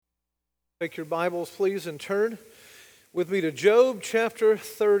Take your Bibles, please, and turn with me to Job chapter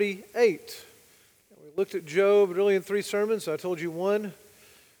 38. We looked at Job really in three sermons. I told you one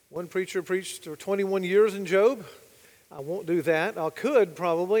preacher preached for 21 years in Job. I won't do that. I could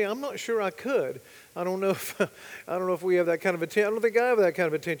probably. I'm not sure I could. I don't know if we have that kind of attention. I don't think I have that kind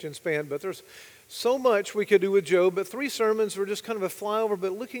of attention span. But there's so much we could do with Job. But three sermons were just kind of a flyover,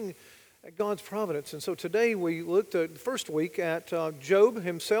 but looking at God's providence. And so today we looked at the first week at Job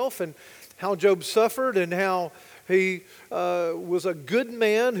himself and how Job suffered and how he was a good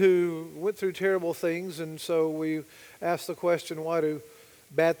man who went through terrible things. And so we asked the question, why do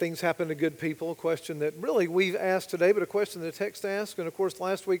bad things happen to good people? A question that really we've asked today, but a question the text asks. And of course,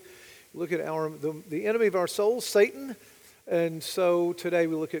 last week, we look at the enemy of our souls, Satan. And so today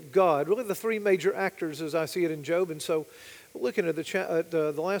we look at God. Really the three major actors as I see it in Job. And so we're looking at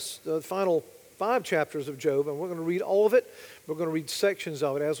the final 5 chapters of Job, and we're going to read all of it. We're going to read sections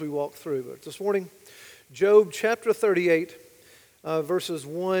of it as we walk through. But this morning, Job chapter 38, verses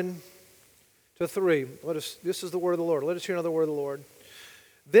 1 to 3. This is the word of the Lord. Let us hear another word of the Lord.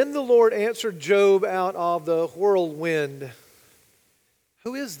 Then the Lord answered Job out of the whirlwind.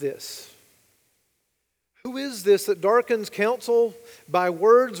 Who is this? Who is this that darkens counsel by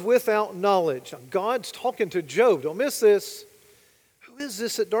words without knowledge? God's talking to Job. Don't miss this. Who is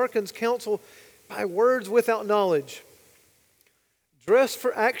this that darkens counsel by words without knowledge? Dressed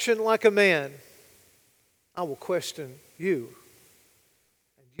for action like a man, I will question you,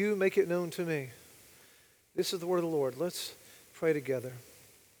 and you make it known to me. This is the word of the Lord. Let's pray together.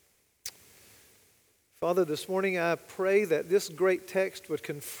 Father, this morning I pray that this great text would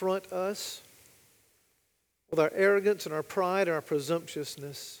confront us with our arrogance and our pride and our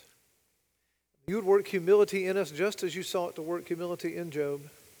presumptuousness. You would work humility in us just as you sought to work humility in Job.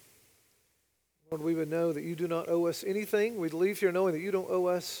 Lord, we would know that you do not owe us anything. We'd leave here knowing that you don't owe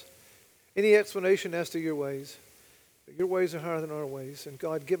us any explanation as to your ways. But your ways are higher than our ways. And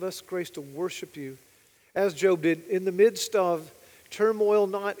God, give us grace to worship you as Job did in the midst of turmoil,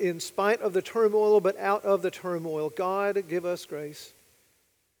 not in spite of the turmoil, but out of the turmoil. God, give us grace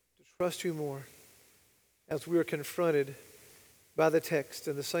to trust you more as we are confronted by the text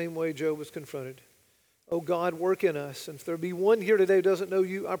in the same way Job was confronted. Oh God, work in us. And if there be one here today who doesn't know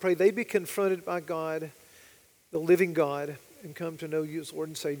you, I pray they be confronted by God, the living God, and come to know you as Lord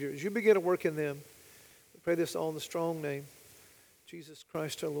and Savior. As you begin to work in them, we pray this all in the strong name, Jesus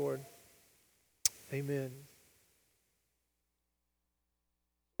Christ our Lord. Amen.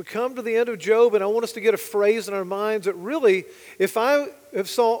 We come to the end of Job, and I want us to get a phrase in our minds that really, if I have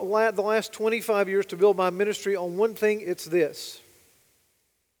sought the last 25 years to build my ministry on one thing, it's this.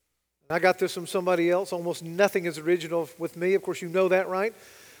 I got this from somebody else. Almost nothing is original with me. Of course, you know that, right?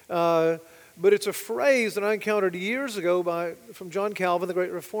 But it's a phrase that I encountered years ago from John Calvin, the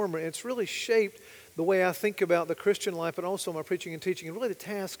great reformer. And it's really shaped the way I think about the Christian life, but also my preaching and teaching. And really the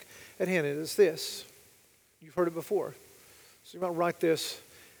task at hand is this. You've heard it before. So you might write this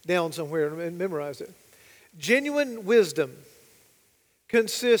down somewhere and memorize it. Genuine wisdom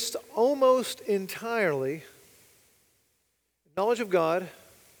consists almost entirely in knowledge of God,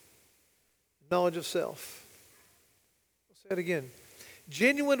 knowledge of self. I'll say it again.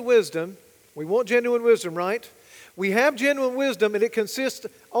 Genuine wisdom, we want genuine wisdom, right? We have genuine wisdom, and it consists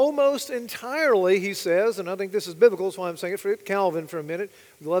almost entirely, he says, and I think this is biblical, that's why I'm saying it. Forget Calvin for a minute.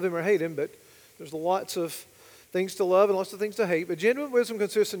 We love him or hate him, but there's lots of things to love and lots of things to hate. But genuine wisdom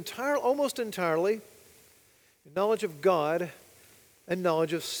consists almost entirely in knowledge of God and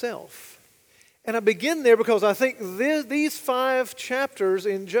knowledge of self. And I begin there because I think these 5 chapters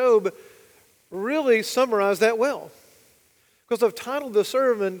in Job really summarize that well. Because I've titled the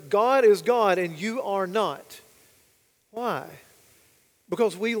sermon, God is God and you are not. Why?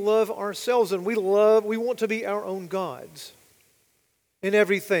 Because we love ourselves and we want to be our own gods in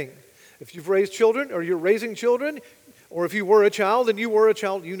everything. If you've raised children or you're raising children, or if you were a child and you were a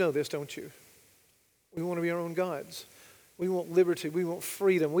child, you know this, don't you? We want to be our own gods. We want liberty. We want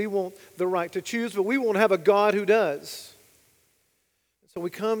freedom. We want the right to choose, but we won't have a God who does. So we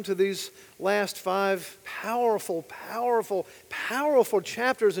come to these last 5 powerful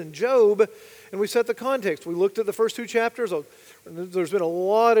chapters in Job, and we set the context. We looked at the first 2 chapters. There's been a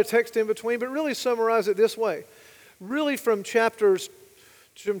lot of text in between, but really summarize it this way. Really from chapter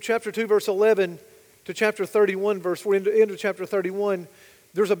 2, verse 11 to chapter 31, verse 4, into chapter 31,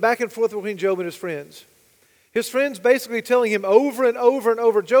 there's a back and forth between Job and his friends. His friends basically telling him over and over and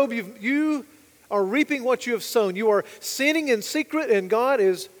over, Job, you are reaping what you have sown. You are sinning in secret, and God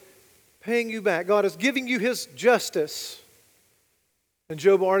is paying you back. God is giving you His justice. And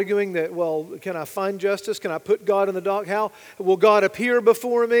Job arguing that, well, can I find justice? Can I put God in the dock? How will God appear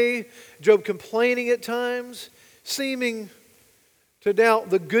before me? Job complaining at times, seeming to doubt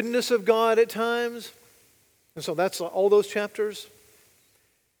the goodness of God at times. And so that's all those chapters.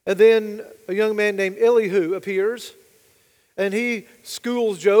 And then a young man named Elihu appears, and he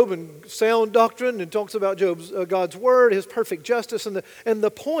schools Job in sound doctrine and talks about God's word, his perfect justice, and the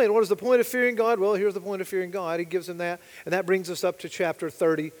point. What is the point of fearing God? Well, here's the point of fearing God. He gives him that, and that brings us up to chapter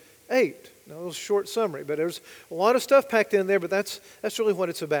 38. Now, it was a short summary, but there's a lot of stuff packed in there, but that's really what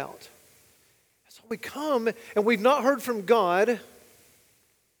it's about. So we come, and we've not heard from God,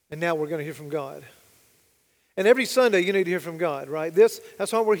 and now we're going to hear from God. And every Sunday you need to hear from God, right? That's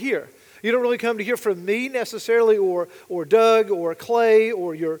why we're here. You don't really come to hear from me necessarily, or Doug, or Clay,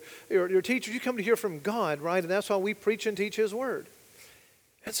 or your teacher. You come to hear from God, right? And that's why we preach and teach His Word.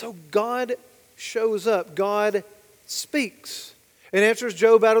 And so God shows up. God speaks and answers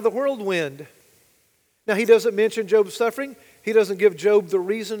Job out of the whirlwind. Now, He doesn't mention Job's suffering. He doesn't give Job the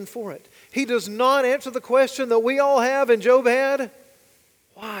reason for it. He does not answer the question that we all have and Job had.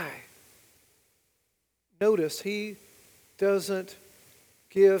 Why? Notice, He doesn't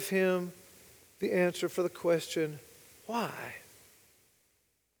give him the answer for the question, why?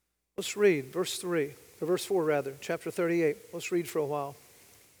 Let's read verse 4, chapter 38. Let's read for a while.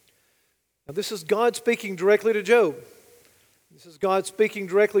 Now, this is God speaking directly to Job. This is God speaking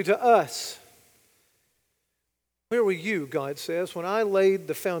directly to us. Where were you, God says, when I laid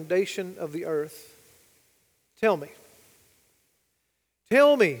the foundation of the earth? Tell me.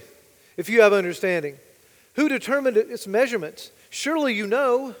 Tell me, if you have understanding. Who determined its measurements? Surely you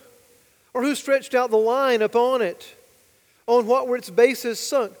know. Or who stretched out the line upon it? On what were its bases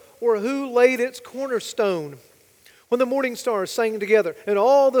sunk? Or who laid its cornerstone? When the morning stars sang together, and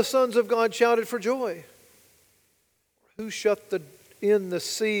all the sons of God shouted for joy. Who shut in the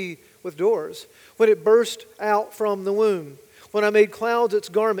sea with doors, when it burst out from the womb? When I made clouds its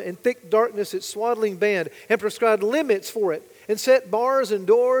garment, and thick darkness its swaddling band, and prescribed limits for it, and set bars and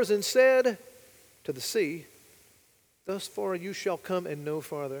doors, and said to the sea, thus far you shall come and no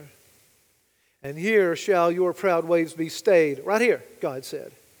farther. And here shall your proud waves be stayed. Right here, God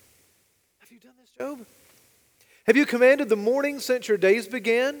said. Have you done this, Job? Have you commanded the morning since your days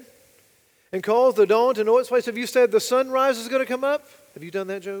began? And caused the dawn to know its place? Have you said the sunrise is going to come up? Have you done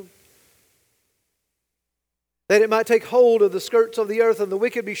that, Job? That it might take hold of the skirts of the earth and the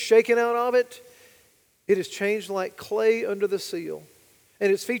wicked be shaken out of it? It is changed like clay under the seal,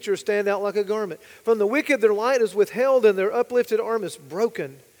 and its features stand out like a garment. From the wicked their light is withheld, and their uplifted arm is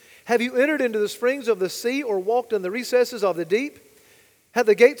broken. Have you entered into the springs of the sea, or walked in the recesses of the deep? Have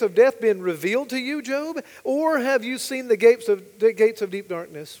the gates of death been revealed to you, Job? Or have you seen the gates of deep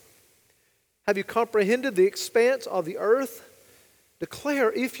darkness? Have you comprehended the expanse of the earth?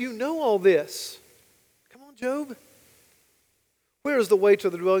 Declare if you know all this. Come on, Job. Where is the way to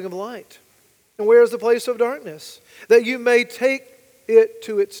the dwelling of light? And where is the place of darkness? That you may take it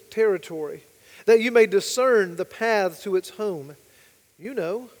to its territory, that you may discern the path to its home. You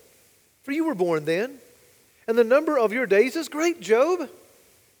know, for you were born then, and the number of your days is great, Job.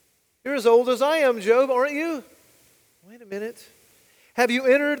 You're as old as I am, Job, aren't you? Wait a minute. Have you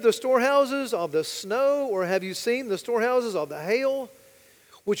entered the storehouses of the snow, or have you seen the storehouses of the hail,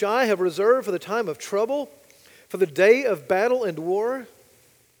 which I have reserved for the time of trouble, for the day of battle and war?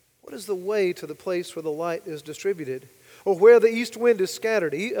 What is the way to the place where the light is distributed, or where the east wind is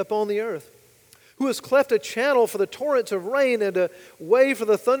scattered upon the earth? Who has cleft a channel for the torrents of rain, and a way for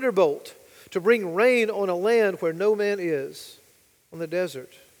the thunderbolt, to bring rain on a land where no man is, on the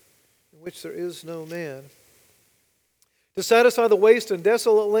desert in which there is no man? To satisfy the waste and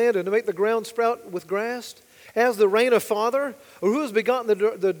desolate land, and to make the ground sprout with grass, as the rain of father? Or who has begotten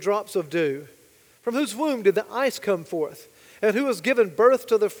the drops of dew? From whose womb did the ice come forth? And who has given birth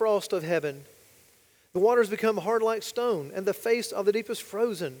to the frost of heaven? The waters become hard like stone, and the face of the deep is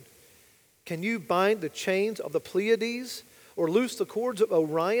frozen. Can you bind the chains of the Pleiades, or loose the cords of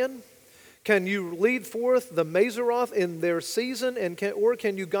Orion? Can you lead forth the Maseroth in their season, or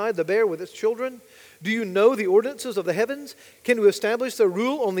can you guide the bear with its children? Do you know the ordinances of the heavens? Can you establish their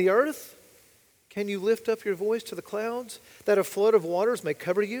rule on the earth? Can you lift up your voice to the clouds, that a flood of waters may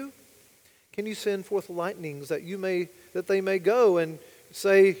cover you? Can you send forth lightnings that they may go and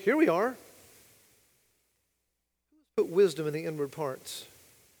say, here we are? Put wisdom in the inward parts,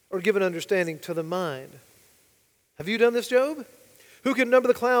 or give an understanding to the mind. Have you done this, Job? Who can number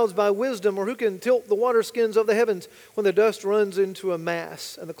the clouds by wisdom, or who can tilt the water skins of the heavens when the dust runs into a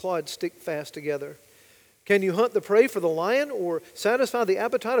mass and the clods stick fast together? Can you hunt the prey for the lion, or satisfy the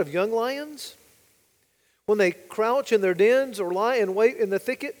appetite of young lions? When they crouch in their dens or lie in wait in the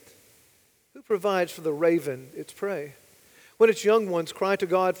thicket, who provides for the raven its prey? When its young ones cry to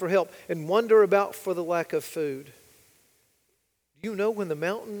God for help and wander about for the lack of food. Do you know when the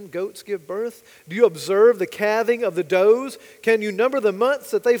mountain goats give birth? Do you observe the calving of the does? Can you number the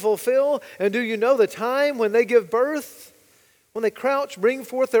months that they fulfill? And do you know the time when they give birth? When they crouch, bring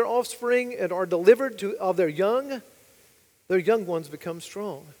forth their offspring, and are delivered of their young ones become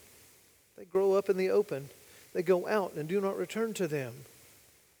strong. They grow up in the open. They go out and do not return to them.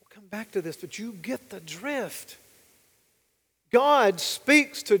 We'll come back to this, but you get the drift. God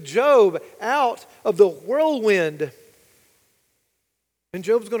speaks to Job out of the whirlwind. And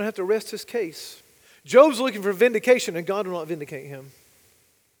Job's going to have to rest his case. Job's looking for vindication, and God will not vindicate him.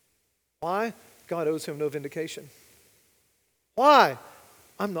 Why? God owes him no vindication. Why?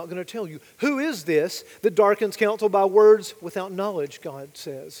 I'm not going to tell you. Who is this that darkens counsel by words without knowledge, God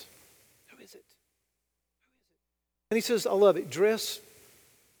says. Who is it? And he says, I love it. Dress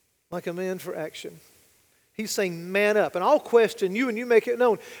like a man for action. He's saying, man up. And I'll question you and you make it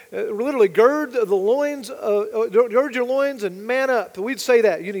known. Literally, gird your loins and man up. We'd say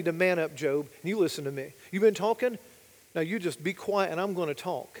that. You need to man up, Job. And you listen to me. You've been talking? Now you just be quiet and I'm going to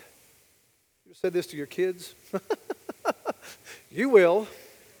talk. You said this to your kids? You will.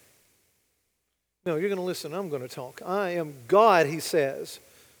 No, you're going to listen. I'm going to talk. I am God, he says.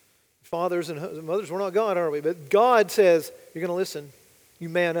 Fathers and mothers, we're not God, are we? But God says, you're going to listen. You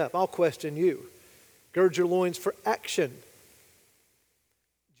man up. I'll question you. Gird your loins for action.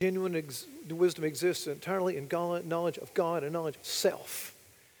 Genuine wisdom exists entirely in knowledge of God and knowledge of self.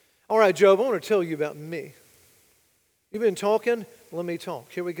 All right, Job, I want to tell you about me. You've been talking? Let me talk.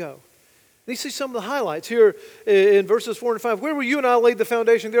 Here we go. And you see some of the highlights here in verses 4 and 5. Where were you and I laid the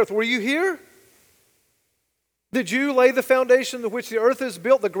foundation of the earth? Were you here? Did you lay the foundation on which the earth is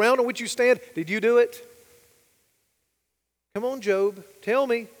built, the ground on which you stand? Did you do it? Come on, Job. Tell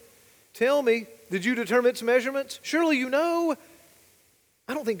me. Tell me. Did you determine its measurements? Surely you know.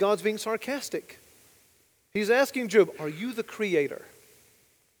 I don't think God's being sarcastic. He's asking Job, are you the creator?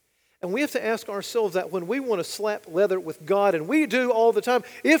 And we have to ask ourselves that when we want to slap leather with God, and we do all the time,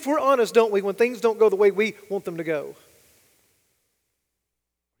 if we're honest, don't we, when things don't go the way we want them to go. Are you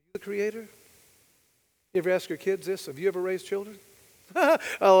the creator? You ever ask your kids this? Have you ever raised children? I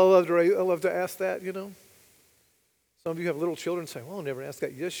love to ask that, you know. Some of you have little children saying, well, I'll never ask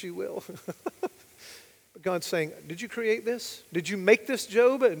that. Yes, you will. But God's saying, did you create this? Did you make this,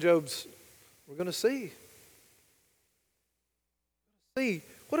 Job? And Job's, we're going to see.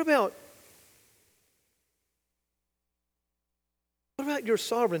 What about your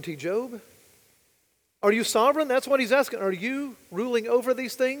sovereignty, Job? Are you sovereign? That's what he's asking. Are you ruling over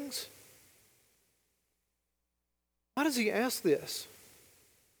these things? Why does he ask this?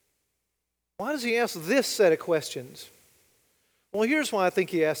 Why does he ask this set of questions? Well, here's why I think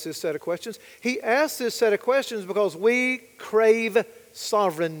he asks this set of questions. He asks this set of questions because we crave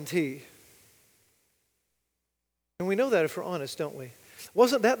sovereignty. And we know that if we're honest, don't we?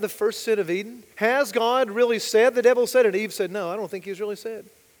 Wasn't that the first sin of Eden? Has God really said? The devil said it. Eve said, no, I don't think he's really said.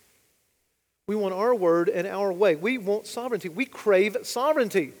 We want our word and our way. We want sovereignty. We crave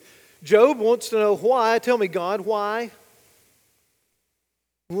sovereignty. Job wants to know why. Tell me, God, why?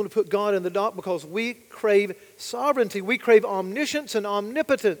 We want to put God in the dock because we crave sovereignty. We crave omniscience and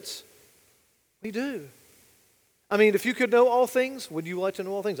omnipotence. We do. I mean, if you could know all things, would you like to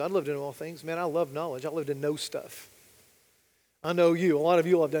know all things? I'd love to know all things. Man, I love knowledge. I love to know stuff. I know you. A lot of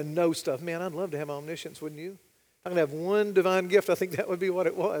you love to know stuff. Man, I'd love to have omniscience, wouldn't you? If I could have one divine gift, I think that would be what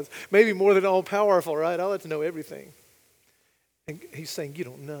it was. Maybe more than all-powerful, right? I'd like to know everything. And he's saying, you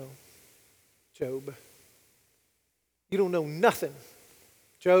don't know, Job. You don't know nothing,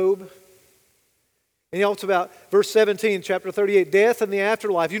 Job. And he talks about verse 17, chapter 38, death and the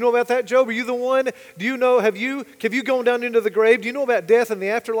afterlife. You know about that, Job? Are you the one? Do you know, have you gone down into the grave? Do you know about death and the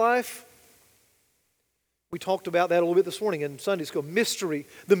afterlife? We talked about that a little bit this morning in Sunday school. Mystery,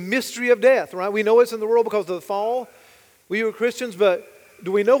 the mystery of death, right? We know it's in the world because of the fall. We were Christians, but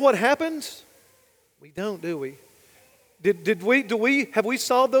do we know what happens? We don't, do we? Have we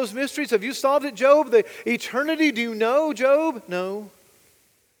solved those mysteries? Have you solved it, Job? The eternity, do you know, Job? No.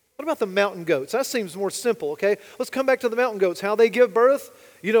 What about the mountain goats? That seems more simple, okay? Let's come back to the mountain goats. How they give birth.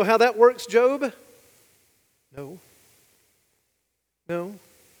 You know how that works, Job? No.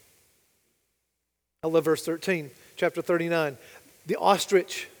 I love verse 13, chapter 39. The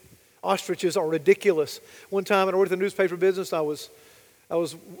ostrich. Ostriches are ridiculous. One time when I worked in the newspaper business, I was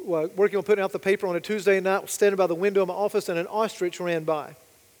working on putting out the paper on a Tuesday night, standing by the window of my office, and an ostrich ran by.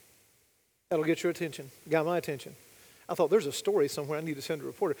 That'll get your attention. Got my attention. I thought, there's a story somewhere. I need to send a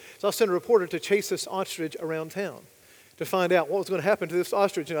reporter. So I'll send a reporter to chase this ostrich around town to find out what was going to happen to this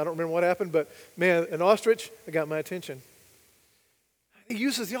ostrich. And I don't remember what happened, but man, an ostrich, it got my attention. He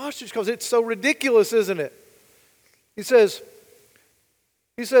uses the ostrich because it's so ridiculous, isn't it? He says,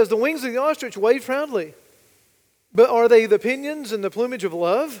 the wings of the ostrich wave proudly. But are they the pinions and the plumage of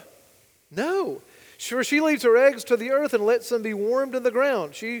love? No. For she leaves her eggs to the earth and lets them be warmed in the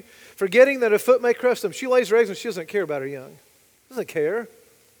ground. She, forgetting that a foot may crush them, she lays her eggs and she doesn't care about her young. She doesn't care.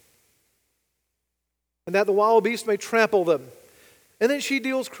 And that the wild beast may trample them. And then she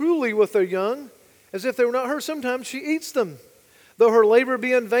deals cruelly with their young, as if they were not hers. Sometimes she eats them. Though her labor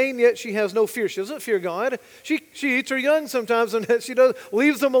be in vain, yet she has no fear. She doesn't fear God. She eats her young sometimes, and she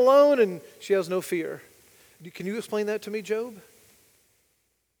leaves them alone, and she has no fear. Can you explain that to me, Job?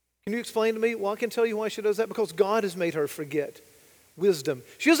 Can you explain to me? Well, I can tell you why she does that. Because God has made her forget wisdom.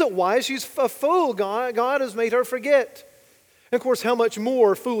 She isn't wise. She's a fool. God has made her forget. And of course, how much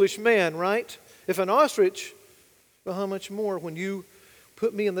more foolish man, right? If an ostrich, well, how much more when you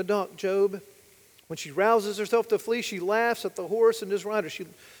put me in the dock, Job? When she rouses herself to flee, she laughs at the horse and his rider.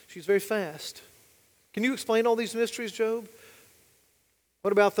 She's very fast. Can you explain all these mysteries, Job?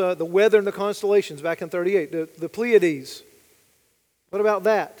 What about the weather and the constellations back in 38? The Pleiades. What about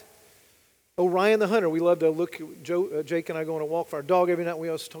that? Orion the hunter. We love to look, Jake and I go on a walk for our dog every night. We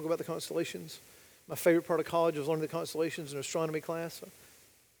always talk about the constellations. My favorite part of college was learning the constellations in astronomy class.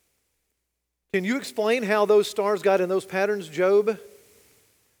 Can you explain how those stars got in those patterns, Job?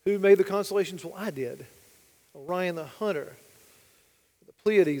 Who made the constellations? Well, I did. Orion the hunter. The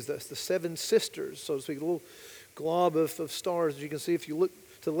Pleiades, that's the seven sisters, so to speak, a little glob of stars. As you can see, if you look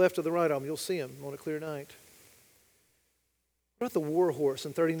to the left or the right of them, you'll see them on a clear night. What about the war horse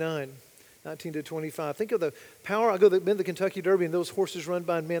in 39, 19 to 25? Think of the power. I've been to the Kentucky Derby, and those horses run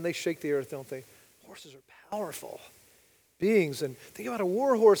by, and man, they shake the earth, don't they? Horses are powerful beings. And think about a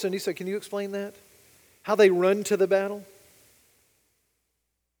war horse, and he said, can you explain that? How they run to the battle?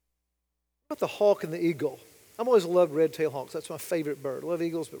 What about the hawk and the eagle? I've always loved red-tailed hawks. That's my favorite bird. I love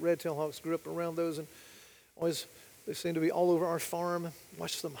eagles, but red-tailed hawks, grew up around those, and always they seem to be all over our farm.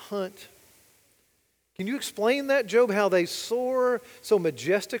 Watch them hunt. Can you explain that, Job, how they soar so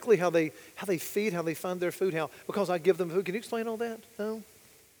majestically, how they feed, how they find their food, how because I give them food? Can you explain all that? No?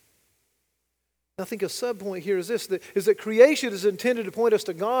 I think a sub-point here is this, is that creation is intended to point us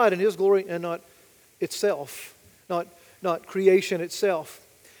to God and His glory and not itself, not creation itself.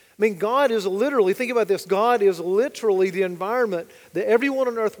 I mean, God is literally, think about this, God is literally the environment that everyone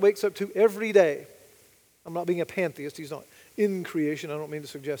on earth wakes up to every day. I'm not being a pantheist. He's not in creation. I don't mean to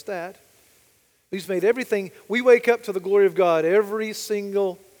suggest that. He's made everything. We wake up to the glory of God every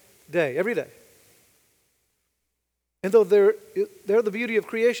single day, every day. And though they're the beauty of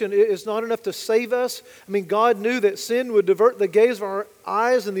creation, it is not enough to save us. I mean, God knew that sin would divert the gaze of our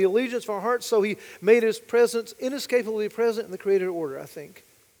eyes and the allegiance of our hearts, so He made His presence inescapably present in the created order, I think.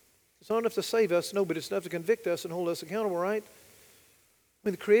 It's not enough to save us, no, but it's enough to convict us and hold us accountable, right? I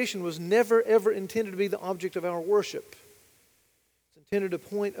mean, the creation was never, ever intended to be the object of our worship. It's intended to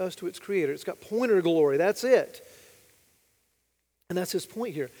point us to its Creator. It's got pointer glory. That's it. And that's His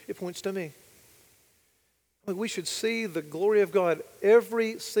point here. It points to me. I mean, we should see the glory of God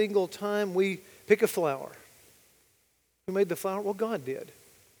every single time we pick a flower. Who made the flower? Well, God did.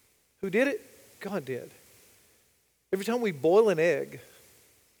 Who did it? God did. Every time we boil an egg,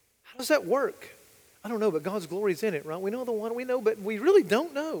 how does that work? I don't know, but God's glory is in it, right? We know the one we know, but we really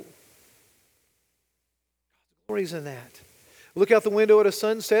don't know. God's glory is in that. Look out the window at a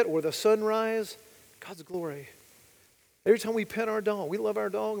sunset or the sunrise, God's glory. Every time we pet our dog, we love our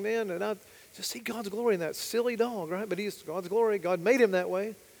dog, man, and I just see God's glory in that silly dog, right? But He's God's glory. God made him that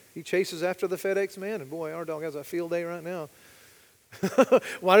way. He chases after the FedEx man, and boy, our dog has a field day right now.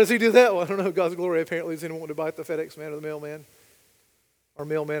 Why does He do that? Well, I don't know. God's glory apparently is in wanting to bite the FedEx man or the mailman. Our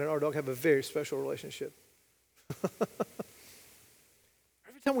mailman and our dog have a very special relationship. Every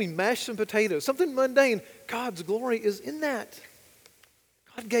time we mash some potatoes, something mundane, God's glory is in that.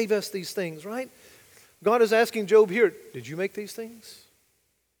 God gave us these things, right? God is asking Job here, did you make these things?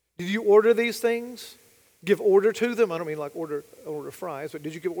 Did you order these things? Give order to them? I don't mean like order fries, but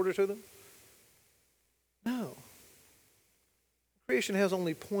did you give order to them? No. Creation has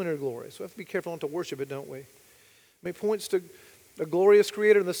only pointer glory, so we have to be careful not to worship it, don't we? I mean, it points to a glorious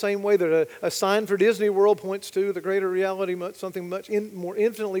Creator in the same way that a sign for Disney World points to the greater reality, something much more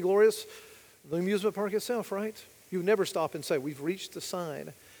infinitely glorious, the amusement park itself, right? You never stop and say, we've reached the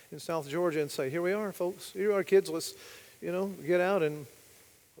sign in South Georgia and say, here we are, folks. Here are kids. Let's, get out and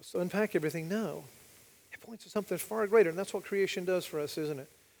let's unpack everything. No. It points to something far greater, and that's what creation does for us, isn't it?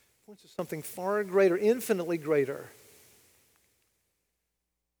 It points to something far greater, infinitely greater.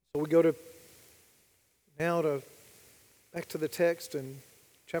 So we go to back to the text in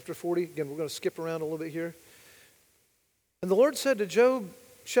chapter 40. Again, we're going to skip around a little bit here. And the Lord said to Job,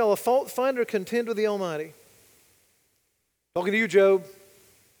 shall a fault finder contend with the Almighty? Talking to you, Job,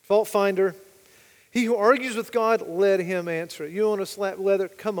 fault finder. He who argues with God, let him answer it. You want to slap leather?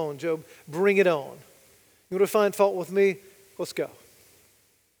 Come on, Job, bring it on. You want to find fault with me? Let's go.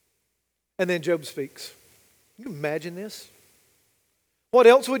 And then Job speaks. Can you imagine this? What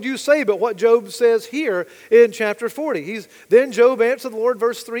else would you say but what Job says here in chapter 40? Then Job answered the Lord,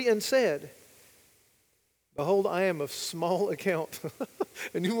 verse 3, and said, behold, I am of small account.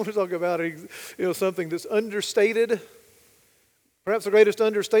 And you want to talk about something that's understated, perhaps the greatest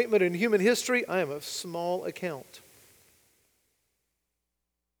understatement in human history. I am of small account.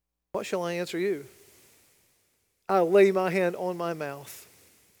 What shall I answer you? I'll lay my hand on my mouth.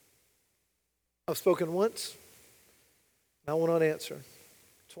 I've spoken once, I will not answer.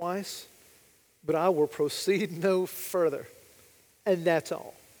 Twice, but I will proceed no further. And that's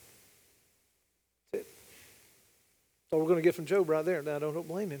all. That's it. So we're going to get from Job right there. Now, don't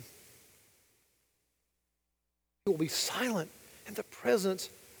blame him. He will be silent in the presence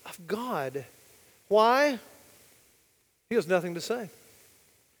of God. Why? He has nothing to say.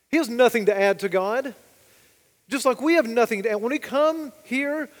 He has nothing to add to God. Just like we have nothing to add. When we come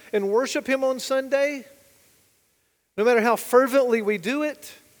here and worship Him on Sunday, no matter how fervently we do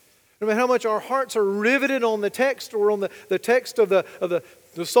it, no matter how much our hearts are riveted on the text or on the text of the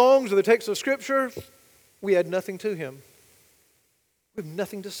songs or the text of Scripture, we add nothing to Him. We have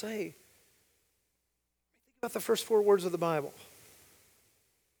nothing to say. Think about the first 4 words of the Bible.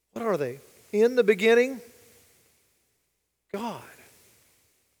 What are they? In the beginning, God.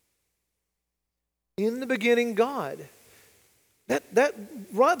 In the beginning, God. That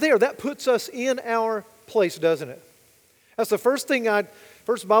right there, that puts us in our place, doesn't it? That's the first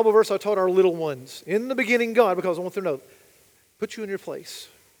Bible verse I taught our little ones. In the beginning, God, because I want them to know, put you in your place.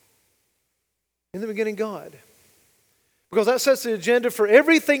 In the beginning, God. Because that sets the agenda for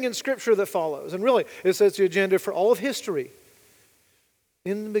everything in Scripture that follows. And really, it sets the agenda for all of history.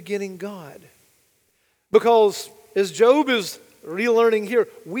 In the beginning, God. Because as Job is relearning here,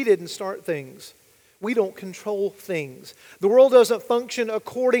 we didn't start things. We don't control things. The world doesn't function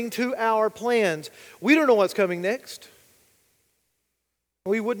according to our plans. We don't know what's coming next.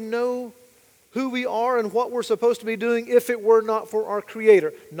 We wouldn't know who we are and what we're supposed to be doing if it were not for our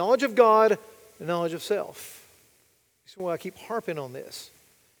Creator. Knowledge of God and knowledge of self. That's why I keep harping on this.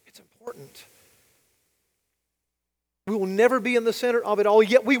 It's important. We will never be in the center of it all,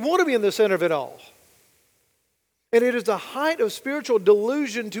 yet we want to be in the center of it all. And it is the height of spiritual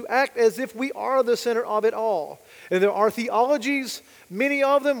delusion to act as if we are the center of it all. And there are theologies, many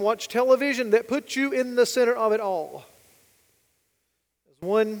of them, watch television, that put you in the center of it all. As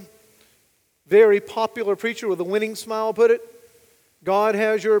one very popular preacher with a winning smile put it, God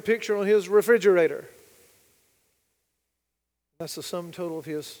has your picture on His refrigerator. That's the sum total of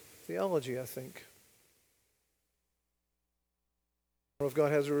his theology, I think. I don't know if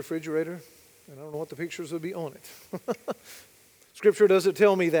God has a refrigerator, and I don't know what the pictures would be on it. Scripture doesn't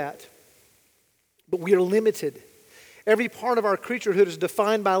tell me that. But we are limited. Every part of our creaturehood is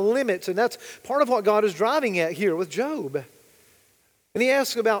defined by limits, and that's part of what God is driving at here with Job. And he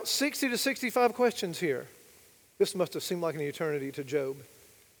asks about 60 to 65 questions here. This must have seemed like an eternity to Job.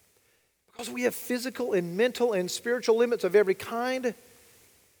 Because we have physical and mental and spiritual limits of every kind.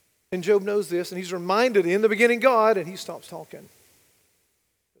 And Job knows this, and he's reminded in the beginning God, and he stops talking.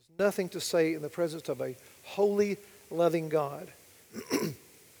 There's nothing to say in the presence of a holy, loving God.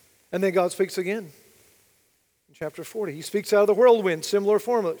 And then God speaks again. In chapter 40, He speaks out of the whirlwind, similar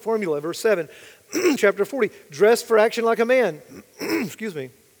formula. Verse 7, chapter 40, dressed for action like a man. Excuse me.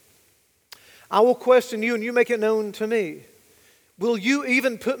 I will question you and you make it known to me. Will you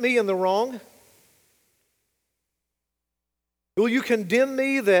even put me in the wrong? Will you condemn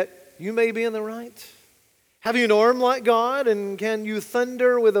me that you may be in the right? Have you an arm like God, and can you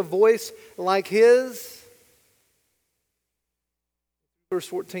thunder with a voice like His? Verse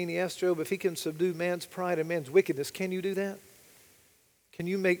 14, he asked Job if he can subdue man's pride and man's wickedness. Can you do that? Can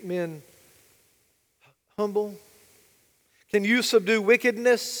you make men humble? Can you subdue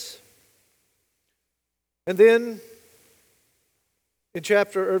wickedness? And then in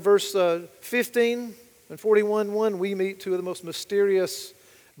verse 15 and 41:1, we meet two of the most mysterious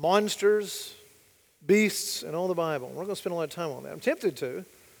monsters, beasts in all the Bible. We're not going to spend a lot of time on that. I'm tempted to.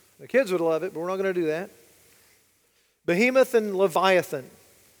 The kids would love it, but we're not going to do that. Behemoth and Leviathan.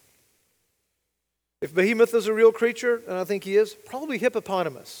 If Behemoth is a real creature, and I think he is, probably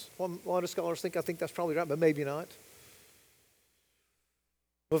hippopotamus. Well, a lot of scholars think that's probably right, but maybe not.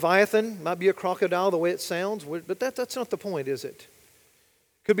 Leviathan might be a crocodile the way it sounds, but that's not the point, is it?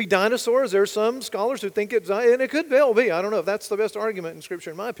 Could be dinosaurs. There are some scholars who think it's, and it could well be. I don't know if that's the best argument in Scripture,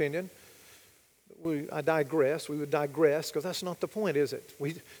 in my opinion. I digress. We would digress because that's not the point, is it?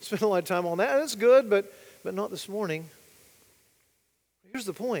 We spend a lot of time on that. It's good, but not this morning. Here's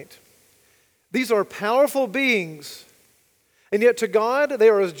the point. These are powerful beings, and yet to God, they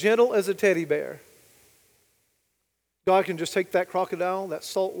are as gentle as a teddy bear. God can just take that crocodile, that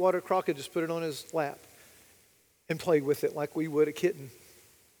saltwater crocodile, just put it on his lap and play with it like we would a kitten.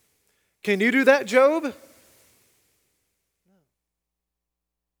 Can you do that, Job?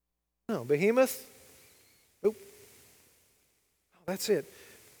 No. Behemoth? Nope. Oh, that's it.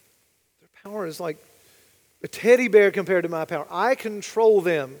 Their power is like a teddy bear compared to my power. I control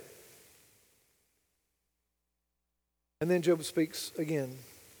them. And then Job speaks again.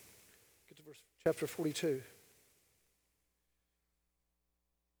 Get to chapter 42.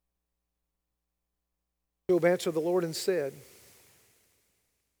 Job answered the Lord and said,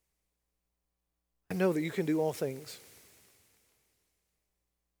 I know that you can do all things,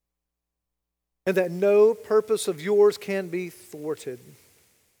 and that no purpose of yours can be thwarted.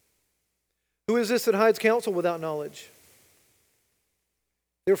 Who is this that hides counsel without knowledge?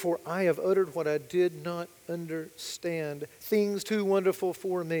 Therefore, I have uttered what I did not understand, things too wonderful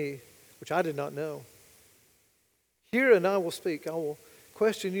for me, which I did not know. Hear and I will speak. I will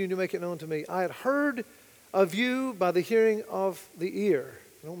question you and you make it known to me. I had heard of you by the hearing of the ear.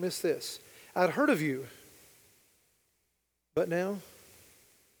 Don't miss this. I had heard of you, but now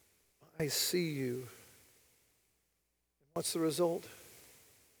I see you. What's the result?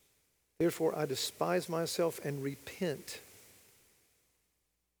 Therefore, I despise myself and repent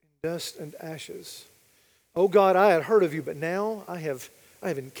in dust and ashes. Oh God, I had heard of you, but now I have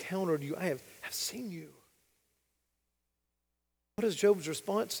encountered you. I have seen you. What is Job's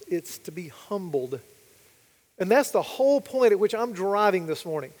response? It's to be humbled. And that's the whole point at which I'm driving this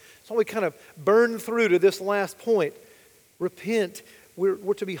morning. So we kind of burn through to this last point. Repent.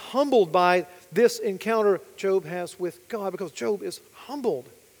 We're to be humbled by this encounter Job has with God because Job is humbled.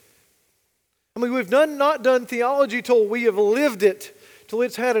 I mean, we've not done theology till we have lived it, till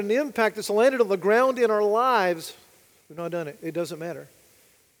it's had an impact that's landed on the ground in our lives. We've not done it. It doesn't matter.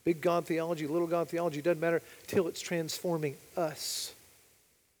 Big God theology, little God theology, doesn't matter till it's transforming us.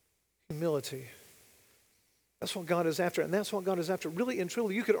 Humility. That's what God is after, and that's what God is after. Really and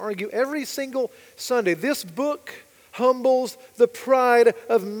truly, you could argue every single Sunday, this book humbles the pride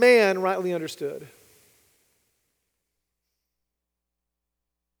of man, rightly understood.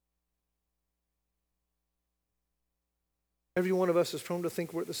 Every one of us is prone to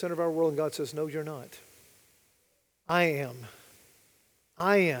think we're at the center of our world, and God says, no, you're not. I am.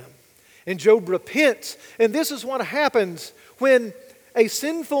 I am. And Job repents, and this is what happens when a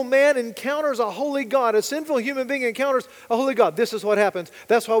sinful man encounters a holy God. A sinful human being encounters a holy God. This is what happens.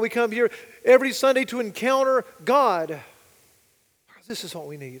 That's why we come here every Sunday to encounter God. This is what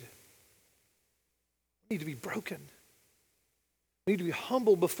we need. We need to be broken. We need to be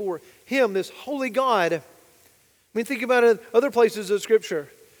humble before Him, this holy God. I mean, think about it other places of Scripture.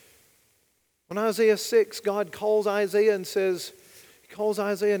 When Isaiah 6, God calls Isaiah and says, He calls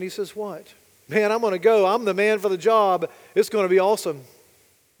Isaiah and He says what? Man, I'm going to go. I'm the man for the job. It's going to be awesome.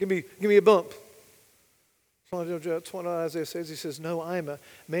 Give me a bump. That's what Isaiah says. He says, no, I'm a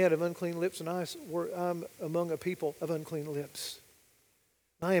man of unclean lips, and I'm among a people of unclean lips.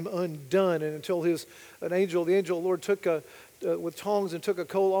 I am undone. And until the angel of the Lord took with tongs and took a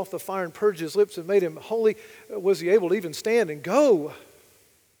coal off the fire and purged his lips and made him holy, was he able to even stand and go?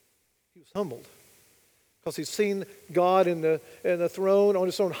 He was humbled. Because he's seen God in the throne on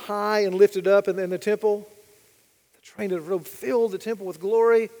his throne high and lifted up in the temple. The train of robe filled the temple with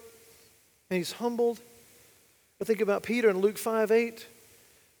glory. And he's humbled. But think about Peter in Luke 5:8.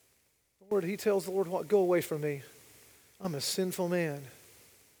 He tells the Lord, what? Go away from me. I'm a sinful man.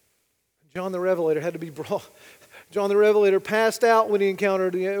 John the Revelator had to be brought. John the Revelator passed out when he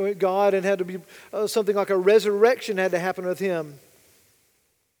encountered God and had to be something like a resurrection had to happen with him.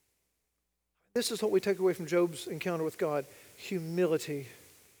 This is what we take away from Job's encounter with God. Humility.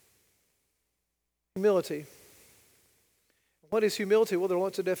 Humility. What is humility? Well, there are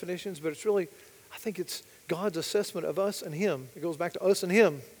lots of definitions, but it's really, I think it's God's assessment of us and Him. It goes back to us and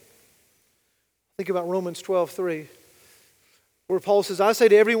Him. Think about Romans 12:3, where Paul says, I say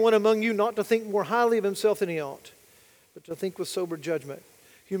to everyone among you not to think more highly of himself than he ought, but to think with sober judgment.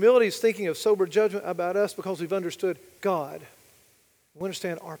 Humility is thinking of sober judgment about us because we've understood God. We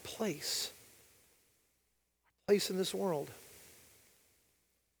understand our place in this world.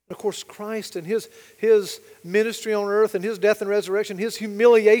 Of course, Christ and his ministry on earth and his death and resurrection, his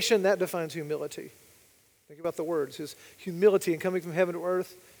humiliation, that defines humility. Think about the words. His humility and coming from heaven to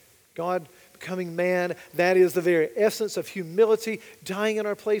earth, God becoming man, that is the very essence of humility, dying in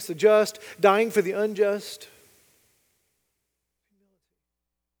our place, the just, dying for the unjust.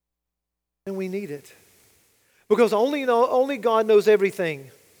 And we need it. Because only God knows everything.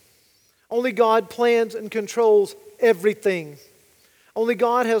 Only God plans and controls everything. Only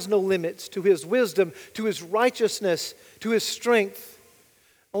God has no limits to his wisdom, to his righteousness, to his strength.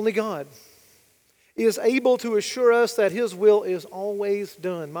 Only God is able to assure us that his will is always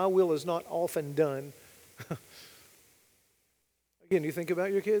done. My will is not often done. Again, you think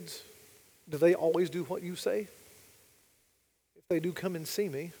about your kids. Do they always do what you say? If they do, come and see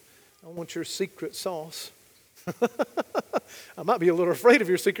me. I want your secret sauce. I might be a little afraid of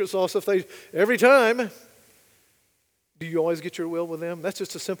your secret sauce if they, every time. Do you always get your will with them? That's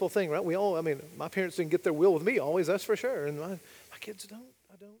just a simple thing, right? My parents didn't get their will with me always, that's for sure. And my kids don't.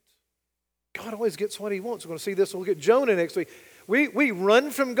 I don't. God always gets what he wants. We're going to see this. We'll look at Jonah next week. We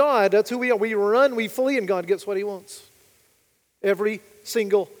run from God. That's who we are. We run, we flee, and God gets what he wants. Every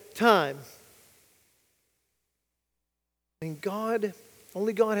single time. And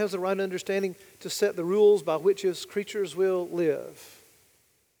only God has the right understanding to set the rules by which his creatures will live.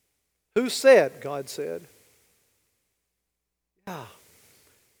 Who said? God said. Yeah.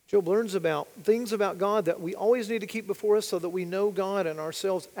 Job learns about things about God that we always need to keep before us so that we know God and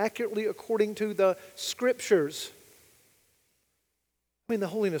ourselves accurately according to the Scriptures. The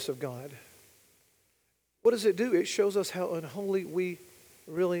holiness of God. What does it do? It shows us how unholy we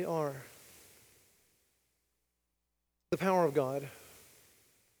really are. The power of God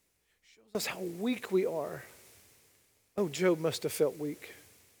shows us how weak we are. Oh, Job must have felt weak.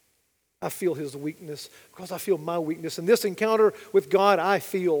 I feel his weakness because I feel my weakness. In this encounter with God, I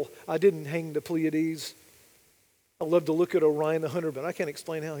didn't hang the Pleiades. I love to look at Orion the Hunter, but I can't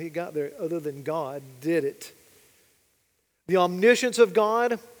explain how he got there other than God did it. The omniscience of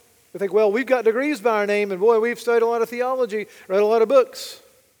God. We think, well, we've got degrees by our name, and boy, we've studied a lot of theology, read a lot of books.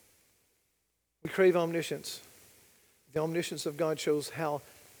 We crave omniscience. The omniscience of God shows how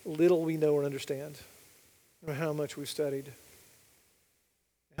little we know or understand, or how much we've studied.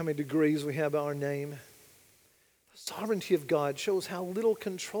 How many degrees we have by our name. The sovereignty of God shows how little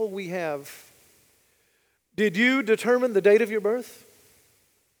control we have. Did you determine the date of your birth?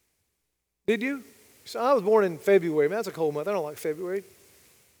 Did you? So I was born in February. Man, that's a cold month. I don't like February.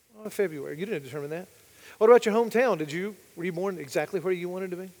 Oh, February. You didn't determine that. What about your hometown? Were you born exactly where you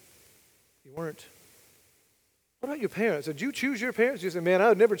wanted to be? You weren't. What about your parents? Did you choose your parents? You said, man, I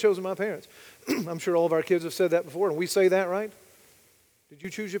would never chosen my parents. I'm sure all of our kids have said that before, and we say that, right? Did you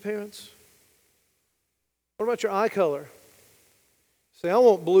choose your parents? What about your eye color? Say, I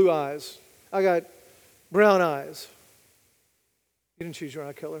want blue eyes. I got brown eyes. You didn't choose your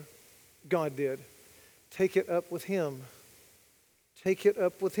eye color. God did. Take it up with him. Take it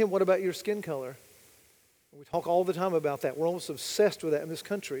up with him. What about your skin color? We talk all the time about that. We're almost obsessed with that in this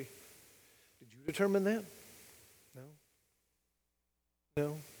country. Did you determine that? No.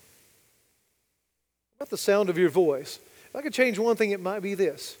 What about the sound of your voice? If I could change one thing, it might be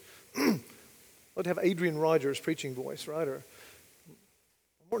this. I'd have Adrian Rogers' preaching voice, right? Or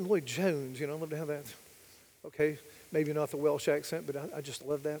Martin Lloyd Jones, I'd love to have that. Okay, maybe not the Welsh accent, but I just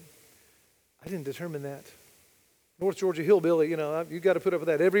love that. I didn't determine that. North Georgia hillbilly, you got to put up with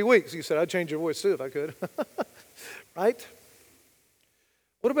that every week. So you said, I'd change your voice too if I could. Right?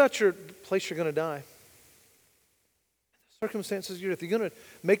 What about your place you're going to die? The circumstances you're, if you're going to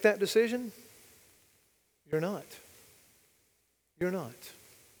make that decision, you're not. You're not.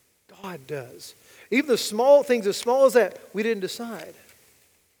 God does. Even the small things, as small as that, we didn't decide.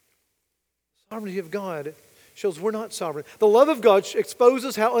 The sovereignty of God shows we're not sovereign. The love of God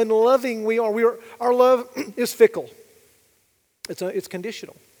exposes how unloving we are. Our love is fickle. It's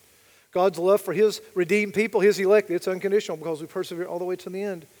conditional. God's love for his redeemed people, his elect, it's unconditional because we persevere all the way to the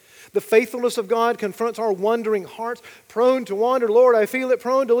end. The faithfulness of God confronts our wandering hearts, prone to wander. Lord, I feel it,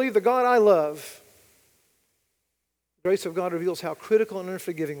 prone to leave the God I love. The grace of God reveals how critical and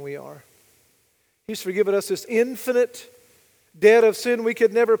unforgiving we are. He's forgiven us this infinite debt of sin we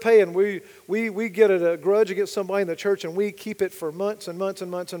could never pay, and we get a grudge against somebody in the church, and we keep it for months and months and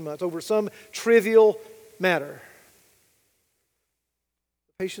months and months over some trivial matter.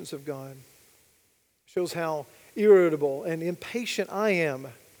 The patience of God shows how irritable and impatient I am.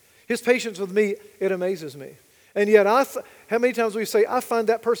 His patience with me, it amazes me. And yet, how many times we say, I find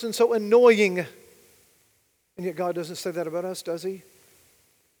that person so annoying. And yet God doesn't say that about us, does he?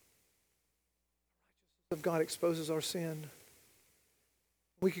 The righteousness of God exposes our sin.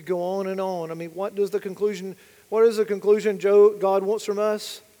 We could go on and on. I mean, what is the conclusion God wants from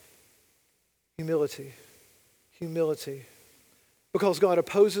us? Humility. Humility. Because God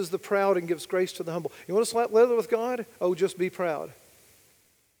opposes the proud and gives grace to the humble. You want to slap leather with God? Oh, just be proud.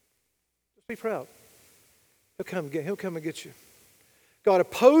 Just be proud. He'll come and get you. God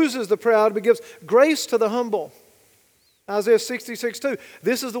opposes the proud but gives grace to the humble. Isaiah 66:2.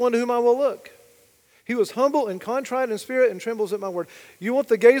 This is the one to whom I will look. He was humble and contrite in spirit and trembles at my word. You want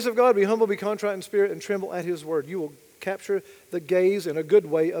the gaze of God? Be humble, be contrite in spirit, and tremble at His word. You will capture the gaze in a good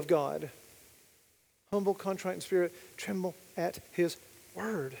way of God. Humble, contrite in spirit, tremble at His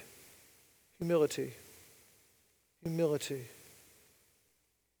word. Humility. Humility.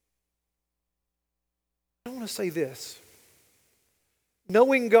 I want to say this.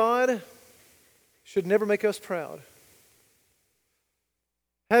 Knowing God should never make us proud.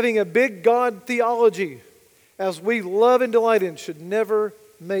 Having a big God theology, as we love and delight in, should never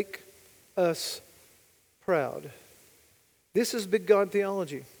make us proud. This is big God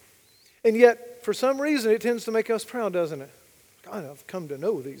theology. And yet, for some reason, it tends to make us proud, doesn't it? God, I've come to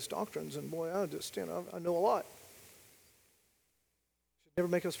know these doctrines, and boy, I know a lot. It should never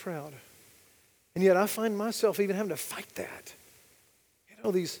make us proud. And yet, I find myself even having to fight that.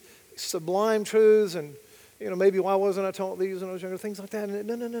 These sublime truths, and maybe why wasn't I taught these when I was younger, things like that.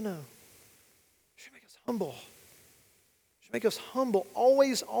 No. It should make us humble. It should make us humble.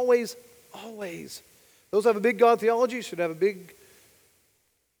 Always, always, always. Those who have a big God theology should have a big,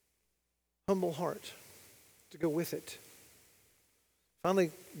 humble heart to go with it. Finally,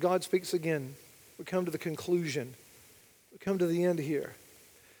 God speaks again. We come to the conclusion. We come to the end here.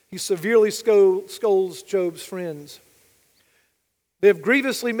 He severely scolds Job's friends. They have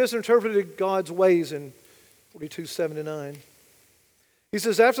grievously misinterpreted God's ways in 42:7-9. He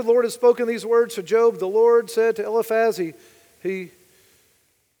says, after the Lord had spoken these words to Job, the Lord said to Eliphaz, he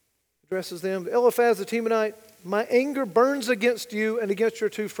addresses them, Eliphaz the Temanite, my anger burns against you and against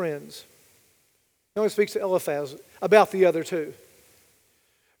your two friends. Now he speaks to Eliphaz about the other two.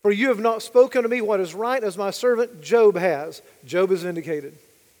 For you have not spoken to me what is right as my servant Job has. Job is vindicated.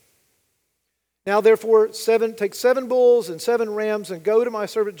 Now therefore, take 7 bulls and 7 rams and go to my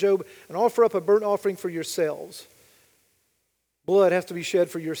servant Job and offer up a burnt offering for yourselves. Blood has to be shed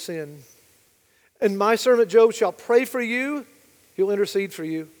for your sin. And my servant Job shall pray for you. He'll intercede for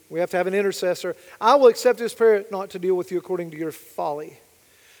you. We have to have an intercessor. I will accept his prayer not to deal with you according to your folly.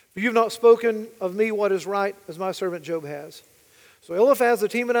 For you have not spoken of me what is right as my servant Job has. So Eliphaz the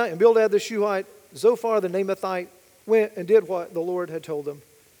Temanite and Bildad the Shuhite, Zophar the Naamathite went and did what the Lord had told them.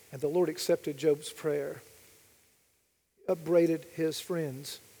 And the Lord accepted Job's prayer, upbraided his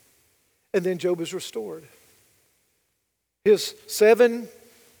friends, and then Job is restored. His 7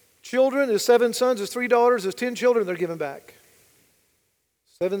 children, his 7 sons, his 3 daughters, his 10 children, they're given back.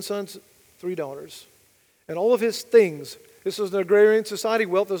 7 sons, 3 daughters. And all of his things, this was an agrarian society,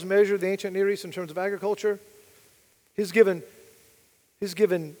 wealth was measured in the ancient Near East in terms of agriculture. He's given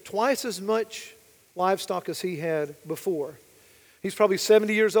twice as much livestock as he had before. He's probably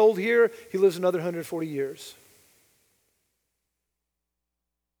 70 years old here. He lives another 140 years.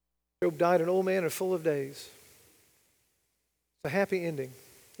 Job died an old man and full of days. It's a happy ending,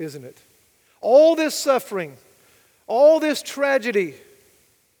 isn't it? All this suffering, all this tragedy.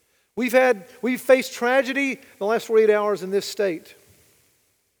 We've faced tragedy the last 48 hours in this state.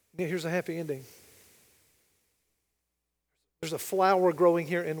 And here's a happy ending. There's a flower growing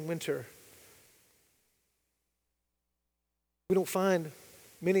here in winter. We don't find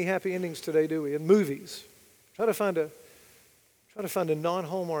many happy endings today, do we? In movies. Try to find a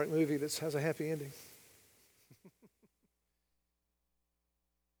non-Hallmark movie that has a happy ending.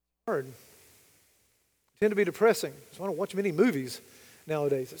 Hard. They tend to be depressing. So I don't watch many movies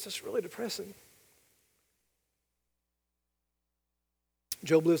nowadays. It's just really depressing.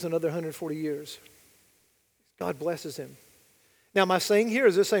 Job lives another 140 years. God blesses him. Now, my saying here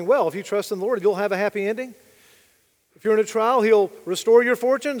is this saying, well, if you trust in the Lord, you'll have a happy ending. If you're in a trial, He'll restore your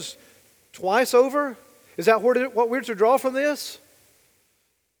fortunes twice over. Is that what we're to draw from this?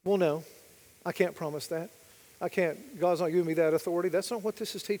 Well, no. I can't promise that. I can't. God's not giving me that authority. That's not what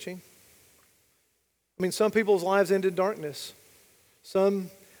this is teaching. I mean, some people's lives end in darkness.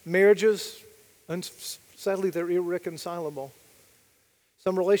 Some marriages, sadly, they're irreconcilable.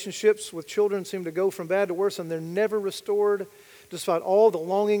 Some relationships with children seem to go from bad to worse, and they're never restored. Despite all the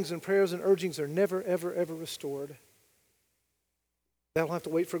longings and prayers and urgings, they're never, ever, ever restored. That'll have to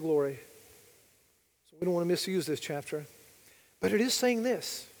wait for glory. So we don't want to misuse this chapter. But it is saying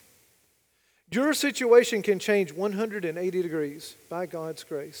this. Your situation can change 180 degrees by God's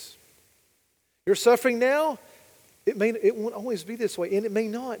grace. You're suffering now. It won't always be this way, and it may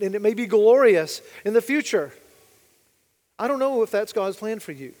not, and it may be glorious in the future. I don't know if that's God's plan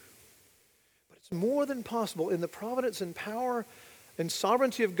for you. But it's more than possible in the providence and power and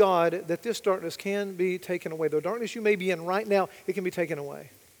sovereignty of God that this darkness can be taken away. The darkness you may be in right now, it can be taken away.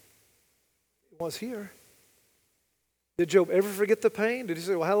 It was here. Did Job ever forget the pain? Did he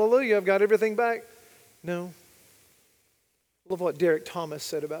say, well, hallelujah, I've got everything back? No. I love what Derek Thomas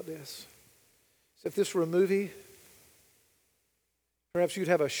said about this. So if this were a movie, perhaps you'd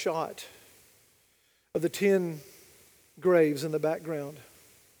have a shot of the 10 graves in the background.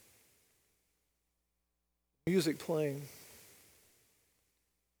 Music playing.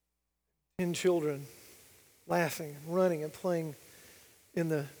 10 children laughing and running and playing in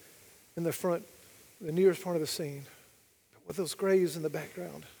the front, the nearest part of the scene, with those graves in the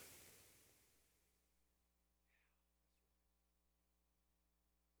background.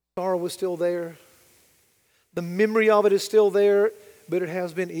 Sorrow was still there. The memory of it is still there, but it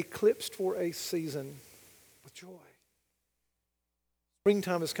has been eclipsed for a season with joy.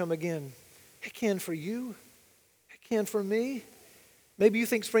 Springtime has come again. It can for you. It can for me. Maybe you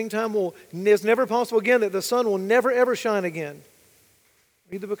think springtime is never possible again, that the sun will never ever shine again.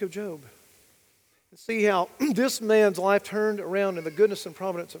 Read the book of Job. And see how this man's life turned around in the goodness and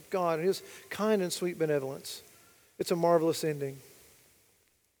providence of God and His kind and sweet benevolence. It's a marvelous ending.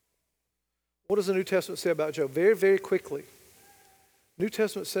 What does the New Testament say about Job? Very, very quickly. New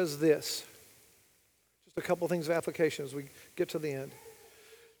Testament says this. Just a couple of things of application as we get to the end.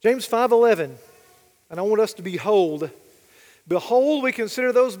 James 5:11, and I want us to behold. Behold, we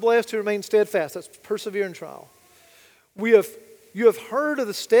consider those blessed who remain steadfast. That's persevere in trial. You have heard of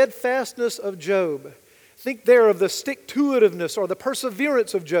the steadfastness of Job. Think there of the stick-to-itiveness or the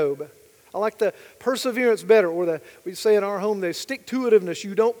perseverance of Job. I like the perseverance better, or we say in our home, the stick-to-itiveness.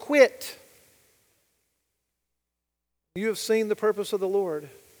 You don't quit. You have seen the purpose of the Lord,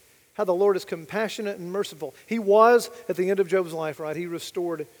 how the Lord is compassionate and merciful. He was at the end of Job's life, right? He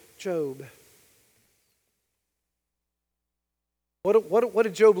restored Job. What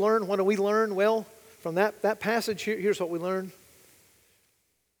did Job learn? What do we learn? Well, from that passage, here's what we learn.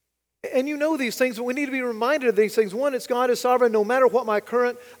 And you know these things, but we need to be reminded of these things. One, it's God is sovereign no matter what my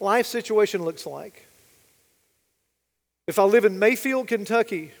current life situation looks like. If I live in Mayfield,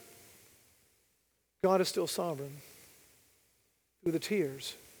 Kentucky, God is still sovereign through the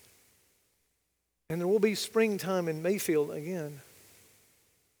tears. And there will be springtime in Mayfield again.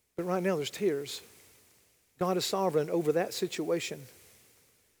 But right now there's tears. God is sovereign over that situation.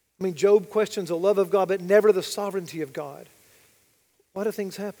 I mean, Job questions the love of God, but never the sovereignty of God. Why do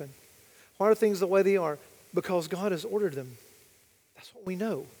things happen? Why are things the way they are? Because God has ordered them. That's what we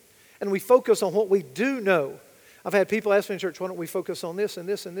know. And we focus on what we do know. I've had people ask me in church, why don't we focus on this and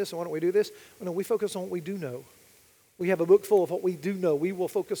this and this, and why don't we do this? Well, no, we focus on what we do know. We have a book full of what we do know. We will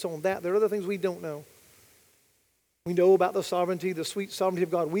focus on that. There are other things we don't know. We know about the sovereignty, the sweet sovereignty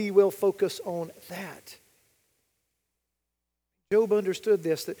of God. We will focus on that. Job understood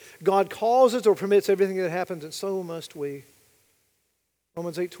this, that God causes or permits everything that happens, and so must we.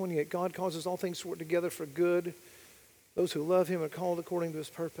 Romans 8:28, God causes all things to work together for good. Those who love Him are called according to His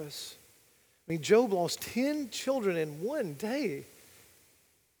purpose. I mean, Job lost 10 children in one day.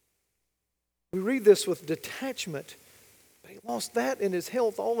 We read this with detachment. But he lost that and his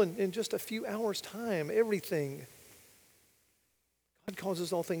health all in just a few hours' time. Everything. God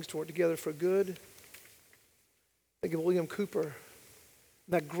causes all things to work together for good. Think of William Cowper.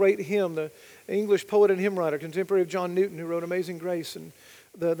 That great hymn, the English poet and hymn writer, contemporary of John Newton, who wrote Amazing Grace in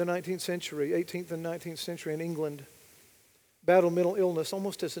the 19th century, 18th and 19th century in England. Battled mental illness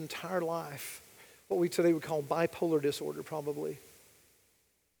almost his entire life. What we today would call bipolar disorder, probably.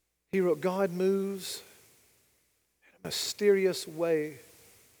 He wrote, God moves in a mysterious way.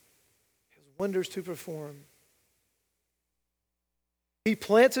 His wonders to perform. He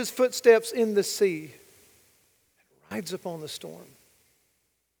plants His footsteps in the sea and rides upon the storm.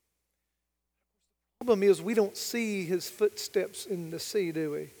 The problem is we don't see His footsteps in the sea,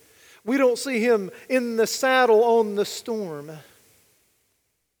 do we? We don't see Him in the saddle on the storm. We have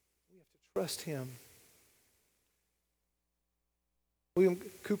to trust Him. William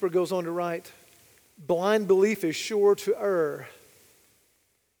Cowper goes on to write, blind belief is sure to err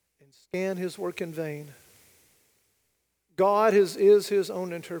and scan His work in vain. God is His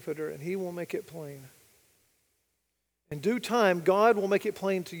own interpreter, and He will make it plain. In due time, God will make it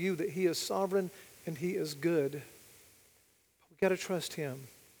plain to you that He is sovereign and He is good. We've got to trust Him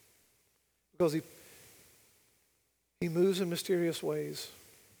because He moves in mysterious ways.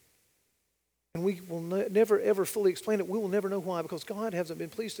 And we will never, ever fully explain it. We will never know why because God hasn't been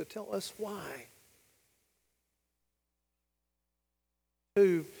pleased to tell us why.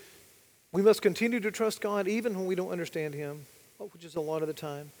 2, we must continue to trust God even when we don't understand Him, which is a lot of the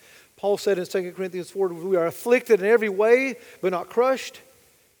time. Paul said in 2 Corinthians 4, we are afflicted in every way, but not crushed,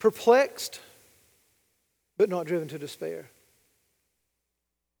 perplexed, but not driven to despair.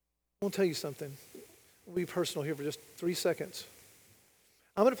 I want to tell you something. We'll be personal here for just 3 seconds.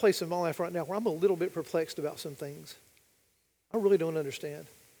 I'm in a place in my life right now where I'm a little bit perplexed about some things. I really don't understand.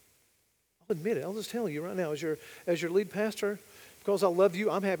 I'll admit it. I'll just tell you right now, as your lead pastor, because I love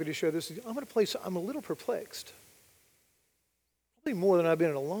you, I'm happy to share this with you. I'm in a place I'm a little perplexed. Probably more than I've been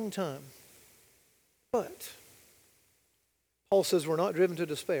in a long time. But Paul says we're not driven to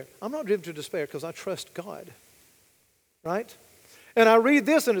despair. I'm not driven to despair because I trust God. Right? And I read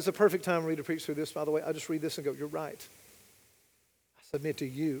this, and it's a perfect time for me to preach through this, by the way. I just read this and go, you're right. I submit to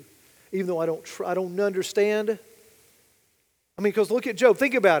you. Even though I don't understand. I mean, because look at Job.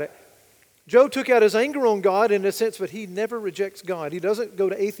 Think about it. Job took out his anger on God in a sense, but he never rejects God. He doesn't go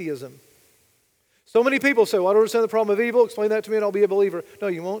to atheism. So many people say, well, I don't understand the problem of evil. Explain that to me and I'll be a believer. No,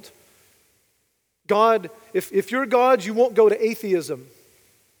 you won't. God, if you're God, you won't go to atheism.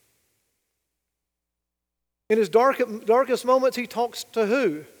 In his darkest moments, he talks to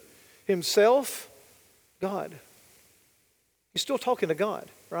who? Himself, God. He's still talking to God,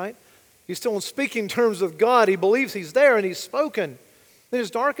 right? He's still in speaking terms of God. He believes He's there and He's spoken. In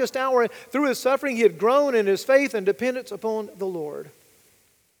his darkest hour, through his suffering, he had grown in his faith and dependence upon the Lord.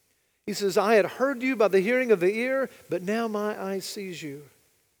 He says, I had heard you by the hearing of the ear, but now my eye sees you.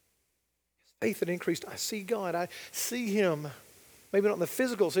 His faith had increased. I see God. I see Him. Maybe not in the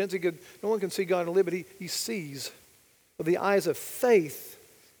physical sense. No one can see God and live, but he sees. With the eyes of faith,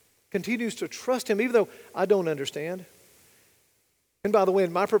 continues to trust Him, even though I don't understand. And by the way,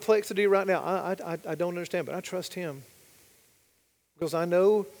 in my perplexity right now, I don't understand, but I trust Him. Because I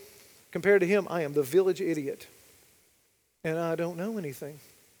know, compared to Him, I am the village idiot. And I don't know anything.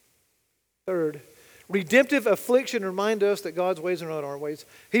 Third, redemptive affliction reminds us that God's ways are not our ways.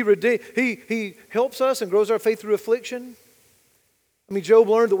 He helps us and grows our faith through affliction. I mean, Job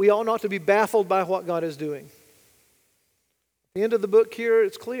learned that we ought not to be baffled by what God is doing. At the end of the book here,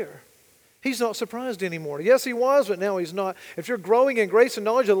 it's clear. He's not surprised anymore. Yes, he was, but now he's not. If you're growing in grace and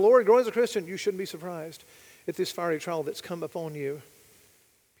knowledge of the Lord, growing as a Christian, you shouldn't be surprised at this fiery trial that's come upon you.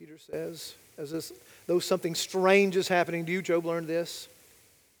 Peter says, though something strange is happening to you, Job learned this.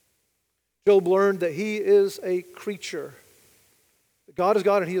 Job learned that he is a creature. God is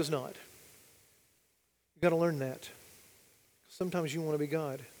God and he is not. You've got to learn that. Sometimes you want to be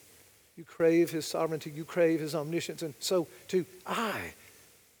God. You crave His sovereignty. You crave His omniscience. And so too I.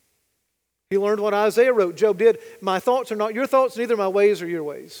 He learned what Isaiah wrote. Job did. My thoughts are not your thoughts, neither my ways are your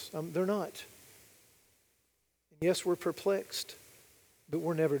ways. They're not. And yes, we're perplexed, but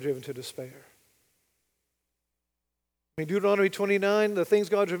we're never driven to despair. I mean, Deuteronomy 29, the things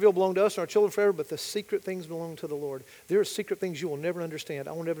God has revealed belong to us and our children forever, but the secret things belong to the Lord. There are secret things you will never understand.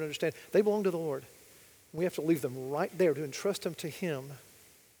 I will never understand. They belong to the Lord. We have to leave them right there to entrust them to Him.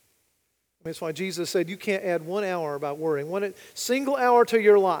 That's why Jesus said you can't add 1 hour by worrying. One single hour to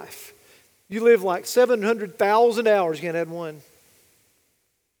your life. You live like 700,000 hours, you can't add one.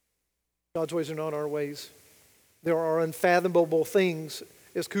 God's ways are not our ways. There are unfathomable things,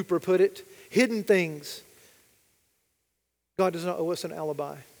 as Cooper put it, hidden things. God does not owe us an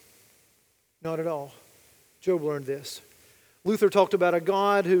alibi. Not at all. Job learned this. Luther talked about a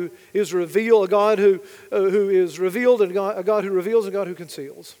God who is revealed, a God who is revealed, and a God who reveals, and a God who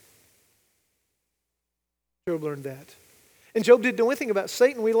conceals. Job learned that. And Job didn't know anything about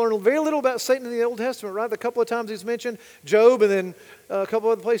Satan. We learn very little about Satan in the Old Testament, right? The couple of times he's mentioned Job, and then a couple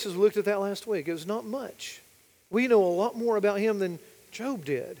of other places we looked at that last week. It was not much. We know a lot more about him than Job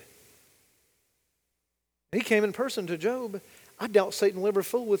did. He came in person to Job. I doubt Satan will ever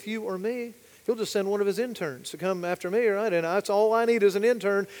fool with you or me. He'll just send one of his interns to come after me, right? And that's all I need is an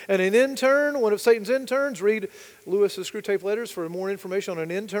intern. And an intern, one of Satan's interns, read Lewis's Screwtape Letters for more information on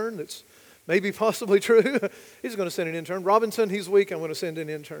an intern that's maybe possibly true. He's going to send an intern. Robinson, he's weak. I'm going to send an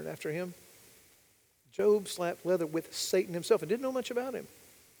intern after him. Job slapped leather with Satan himself and didn't know much about him.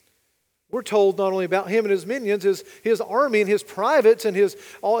 We're told not only about him and his minions, his army and his privates and his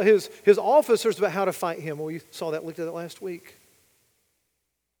officers about how to fight him. Well, we saw that, looked at that last week.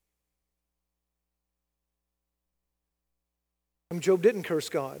 And Job didn't curse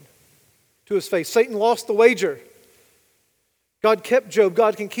God to his face. Satan lost the wager. God kept Job.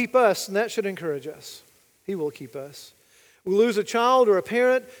 God can keep us, and that should encourage us. He will keep us. We lose a child or a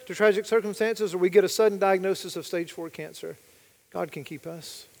parent to tragic circumstances, or we get a sudden diagnosis of stage 4 cancer. God can keep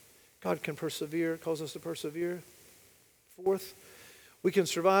us. God can persevere, cause us to persevere. Fourth, we can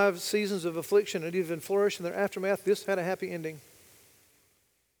survive seasons of affliction and even flourish in their aftermath. This had a happy ending.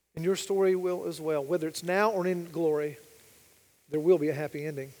 And your story will as well. Whether it's now or in glory, there will be a happy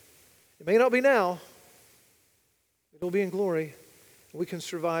ending. It may not be now. It'll be in glory. We can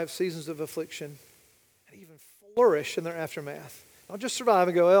survive seasons of affliction and even flourish in their aftermath. Not just survive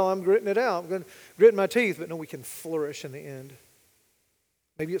and go, well, I'm gritting it out. I'm going to grit my teeth. But no, we can flourish in the end.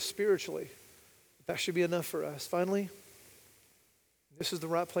 Maybe it's spiritually. That should be enough for us. Finally, this is the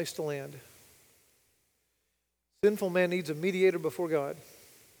right place to land. Sinful man needs a mediator before God.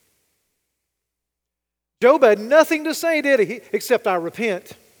 Job had nothing to say, did he? Except I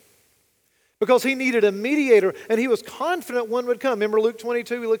repent. Because he needed a mediator, and he was confident one would come. Remember Luke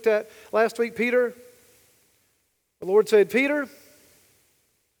 22 we looked at last week, Peter? The Lord said, Peter,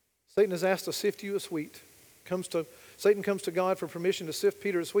 Satan has asked to sift you as wheat. Satan comes to God for permission to sift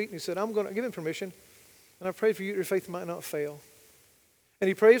Peter as wheat, and he said, I'm going to give him permission, and I pray for you your faith might not fail. And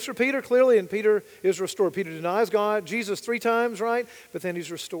he prays for Peter clearly, and Peter is restored. Peter denies God, Jesus 3 times, right? But then he's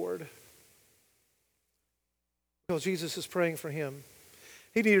restored. Because Jesus is praying for him.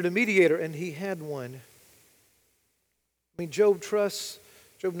 He needed a mediator, and he had one. I mean, Job trusts,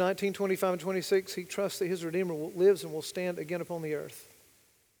 Job 19, 25 and 26, he trusts that his Redeemer lives and will stand again upon the earth.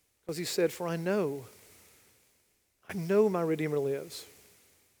 Because he said, for I know my Redeemer lives.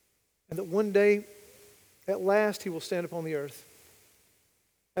 And that one day, at last, he will stand upon the earth.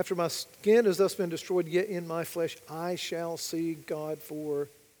 After my skin has thus been destroyed, yet in my flesh I shall see God for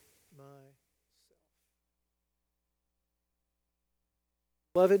myself.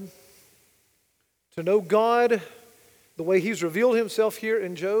 Beloved, to know God the way he's revealed himself here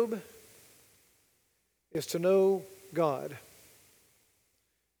in Job is to know God.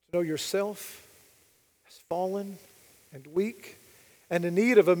 To know yourself as fallen and weak and in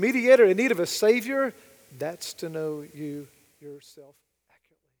need of a mediator, in need of a Savior, that's to know you yourself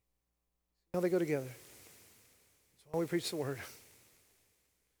accurately. Now they go together. That's why we preach the Word.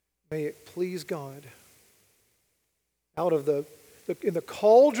 May it please God out of in the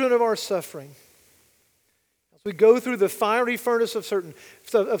cauldron of our suffering, as we go through the fiery furnace of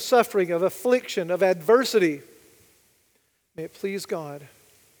suffering, of affliction, of adversity, may it please God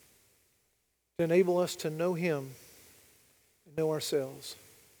to enable us to know Him and know ourselves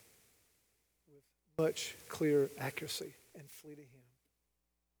with much clearer accuracy and flee to Him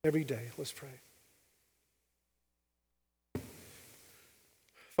every day. Let's pray.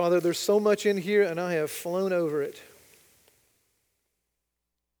 Father, there's so much in here, and I have flown over it.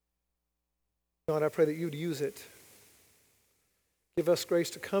 God, I pray that you would use it. Give us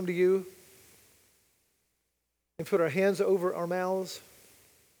grace to come to you and put our hands over our mouths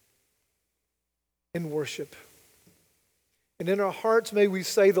in worship. And in our hearts, may we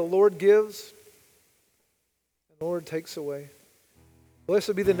say, the Lord gives, and the Lord takes away.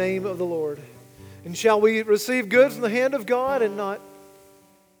 Blessed be the name of the Lord. And shall we receive good from the hand of God and not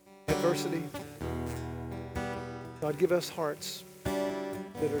adversity? God, give us hearts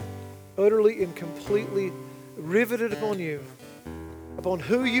that are utterly and completely riveted upon you, upon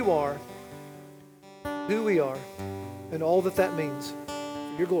who you are, who we are, and all that means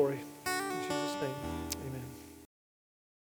for your glory.